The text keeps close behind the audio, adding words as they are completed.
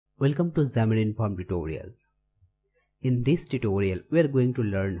Welcome to Xamarin Form Tutorials. In this tutorial, we are going to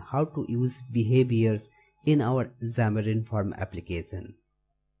learn how to use behaviors in our Xamarin Form application.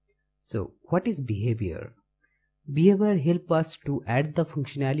 So, what is behavior? Behavior helps us to add the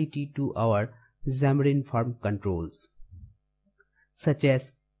functionality to our Xamarin Form controls, such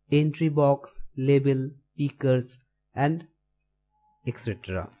as entry box, label, pickers, and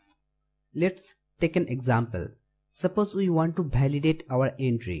etc. Let's take an example. Suppose we want to validate our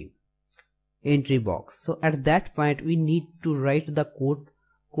entry box. So at that point we need to write the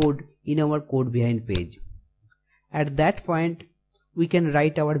code in our code behind page. At that point we can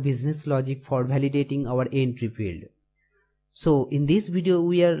write our business logic for validating our entry field. So in this video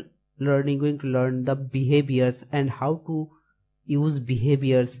we are going to learn the behaviors and how to use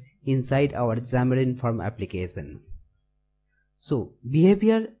behaviors inside our Xamarin Form application. So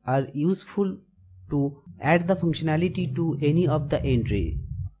behaviors are useful to add the functionality to any of the entry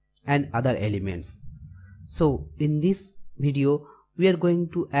and other elements. So in this video we are going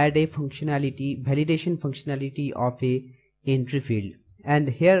to add a functionality, validation functionality of a entry field, and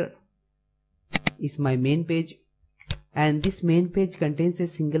here is my main page, and this main page contains a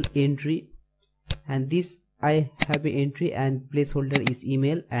single entry, and this I have an entry and placeholder is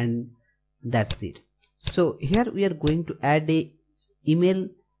email, and that's it. So here we are going to add a email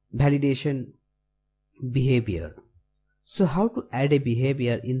validation behavior. So how to add a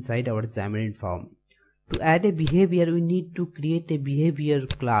behavior inside our Xamarin Form? To add a behavior we need to create a behavior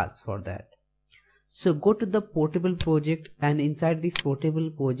class for that. So go to the portable project, and inside this portable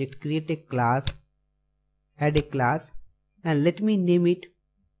project create a class, add a class, and let me name it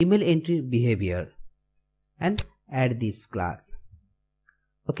email entry behavior, and add this class.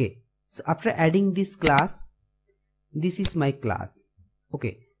 Okay, so after adding this class, this is my class.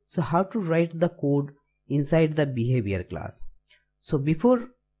 Okay, so how to write the code inside the behavior class? So before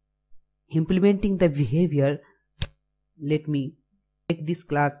implementing the behavior, let me make this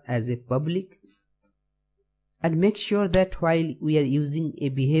class as a public, and make sure that while we are using a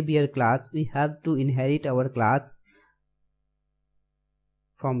behavior class we have to inherit our class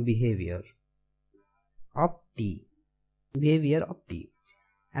from behavior of t,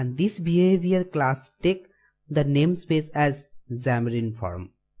 and this behavior class take the namespace as Xamarin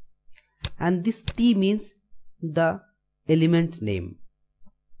Form, and this t means the element name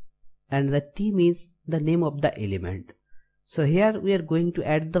and the t means the name of the element. So here we are going to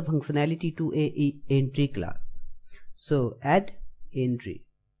add the functionality to a entry class. So add entry,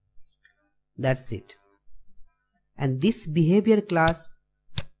 that's it. And this behavior class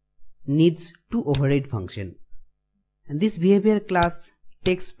needs two override function, and this behavior class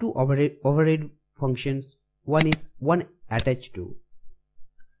takes two override functions. One is attach to,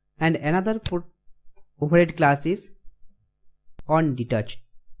 and another override class is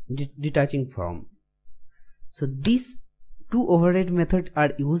detaching from. So these two override methods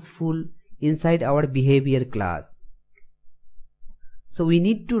are useful inside our behavior class. So we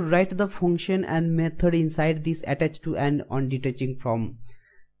need to write the function and method inside this attach to and detaching from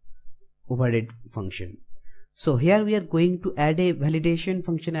override function. So here we are going to add a validation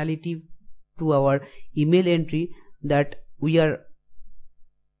functionality to our email entry, that we are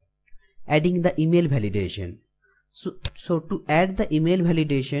adding the email validation. So to add the email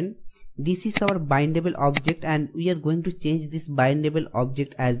validation, this is our bindable object, and we are going to change this bindable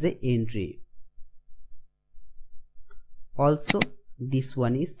object as a entry. Also this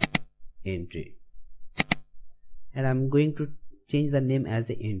one is entry, and I'm going to change the name as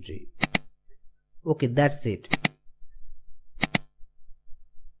a entry. Okay, that's it.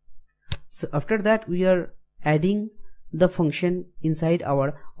 So after that we are adding the function inside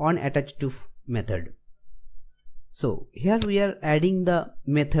our onAttachTo method. So here we are adding the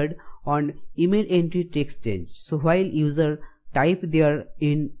method on email entry text change. So while user type their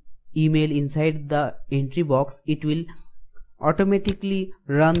email inside the entry box, it will automatically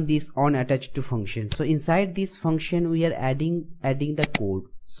run this onAttachTo function. So inside this function we are adding the code.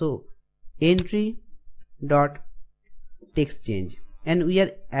 So entry dot text change, and we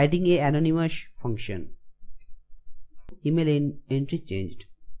are adding a anonymous function, email entry changed.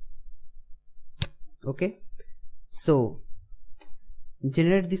 Okay, so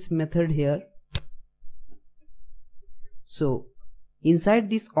generate this method here. So inside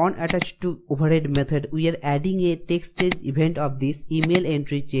this onAttachTo override method we are adding a text change event of this email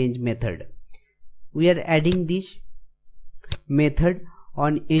entry change method. We are adding this method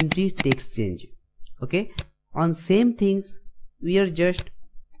on entry text change. Okay, on same things we are just,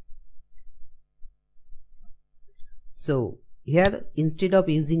 so here instead of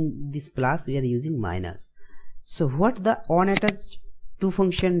using this plus we are using minus. So what the onAttach to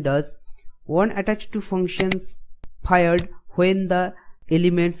function does. One attached to functions fired when the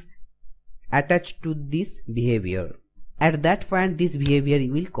elements attached to this behavior. At that point this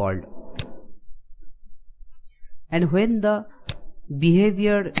behavior will called. And when the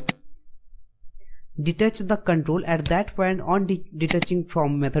behavior detach the control, at that point on detaching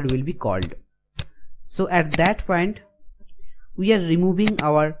from method will be called. So at that point we are removing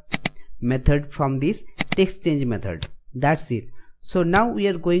our method from this text change method. That's it. So now we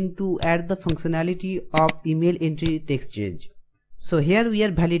are going to add the functionality of email entry text change. So here we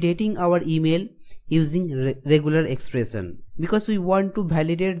are validating our email using regular expression, because we want to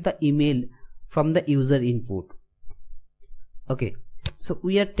validate the email from the user input. Okay, so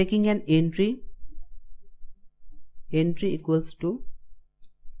we are taking an entry equals to,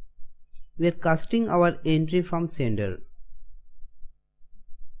 we are casting our entry from sender.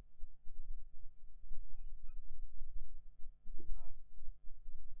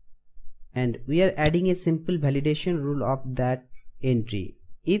 And we are adding a simple validation rule of that entry.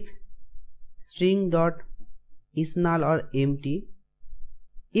 If string dot is null or empty,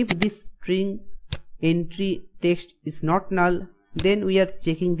 if this string entry text is not null, then we are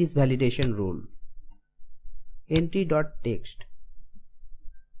checking this validation rule, entry dot text.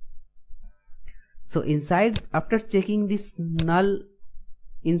 So inside, after checking this null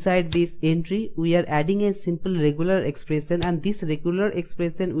inside this entry, we are adding a simple regular expression, and this regular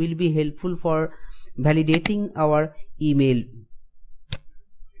expression will be helpful for validating our email.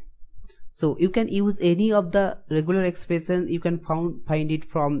 So you can use any of the regular expression, you can find it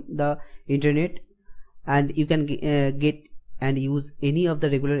from the internet, and you can get and use any of the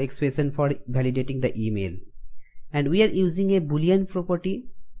regular expression for validating the email. And we are using a boolean property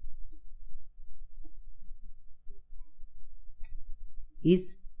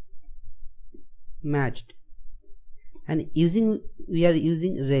is matched, and we are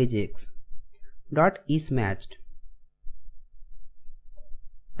using regex dot is matched,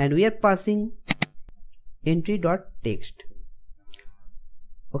 and we are passing entry dot text.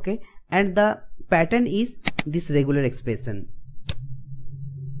 Okay, and the pattern is this regular expression.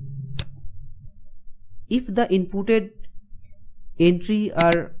 If the inputted entry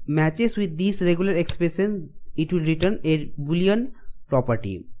are matches with this regular expression, it will return a boolean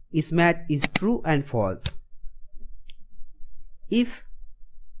property, is match is true and false. If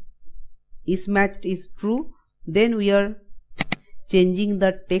is matched is true, then we are changing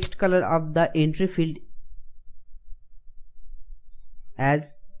the text color of the entry field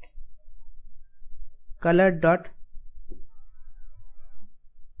as color dot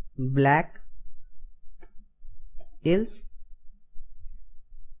black, else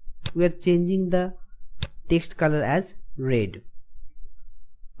we are changing the text color as red.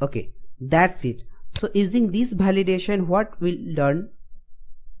 Okay, that's it. So using this validation, what will learn,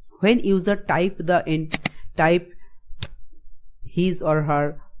 when user type his or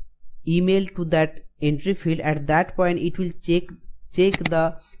her email to that entry field, at that point it will check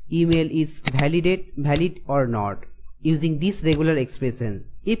the email is valid or not using this regular expression.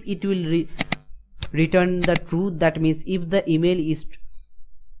 If it will return the true, that means if the email is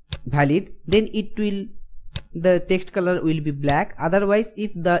valid, then the text color will be black. Otherwise,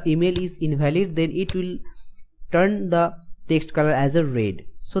 if the email is invalid, then it will turn the text color as a red.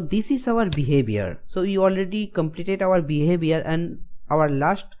 So this is our behavior. So we already completed our behavior, and our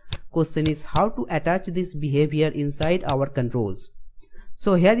last question is how to attach this behavior inside our controls.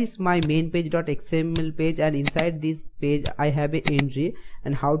 So here is my main page.xml page, and inside this page I have an entry,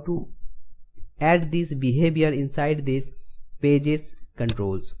 and how to add this behavior inside this page's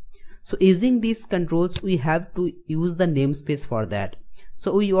controls. So using these controls, we have to use the namespace for that.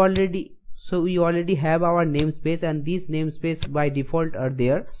 So we already have our namespace, and these namespace by default are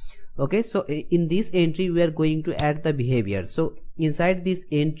there. Okay, so in this entry we are going to add the behavior. So inside this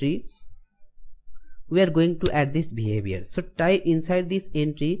entry we are going to add this behavior. So type inside this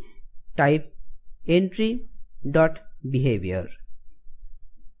entry, type entry dot behavior.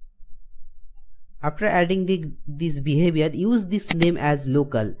 After adding this behavior, use this name as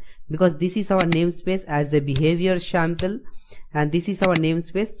local, because this is our namespace as a behavior sample, and this is our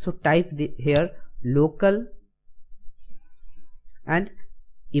namespace. So type here local and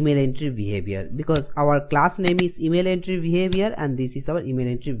email entry behavior, because our class name is email entry behavior, and this is our email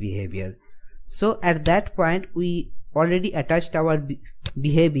entry behavior. So at that point we already attached our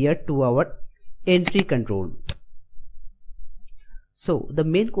behavior to our entry control. So the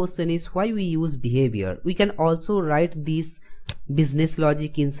main question is why we use behavior. We can also write this business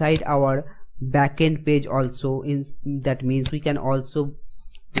logic inside our backend page also. That means we can also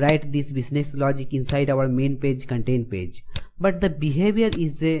write this business logic inside our main page content page. but the behavior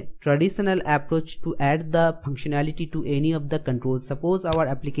is a traditional approach to add the functionality to any of the controls. Suppose our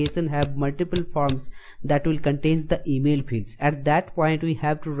application have multiple forms that will contain the email fields. At that point we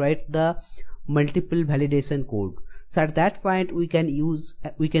have to write the multiple validation code. So at that point we can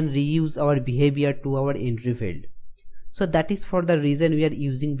reuse our behavior to our entry field. So that is for the reason we are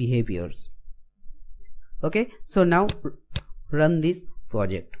using behaviors. Okay, so now run this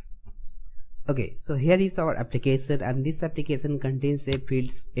project. Okay, so here is our application, and this application contains a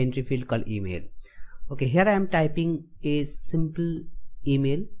entry field called email. Okay, here I am typing a simple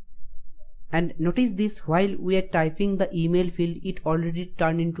email, and notice this, while we are typing the email field, it already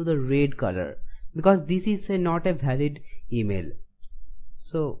turned into the red color because this is not a valid email.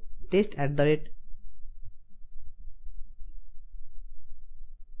 So test @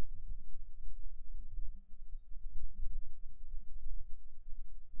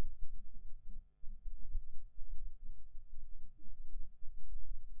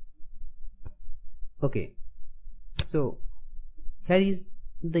 okay, so here is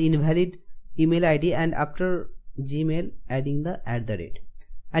the invalid email ID, and after Gmail adding the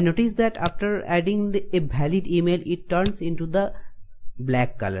 @. And notice that after adding a valid email, it turns into the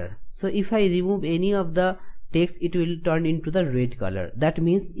black color. So if I remove any of the text, it will turn into the red color. That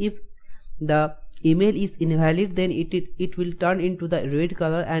means if the email is invalid, then it will turn into the red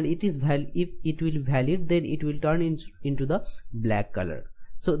color, and if it will valid, then it will turn into the black color.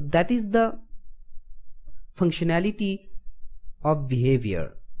 So that is the functionality of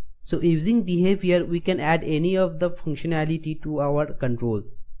behavior. So using behavior we can add any of the functionality to our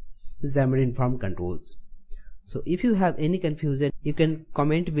controls, Xamarin Form controls. So if you have any confusion, you can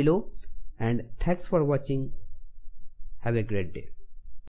comment below, and thanks for watching. Have a great day.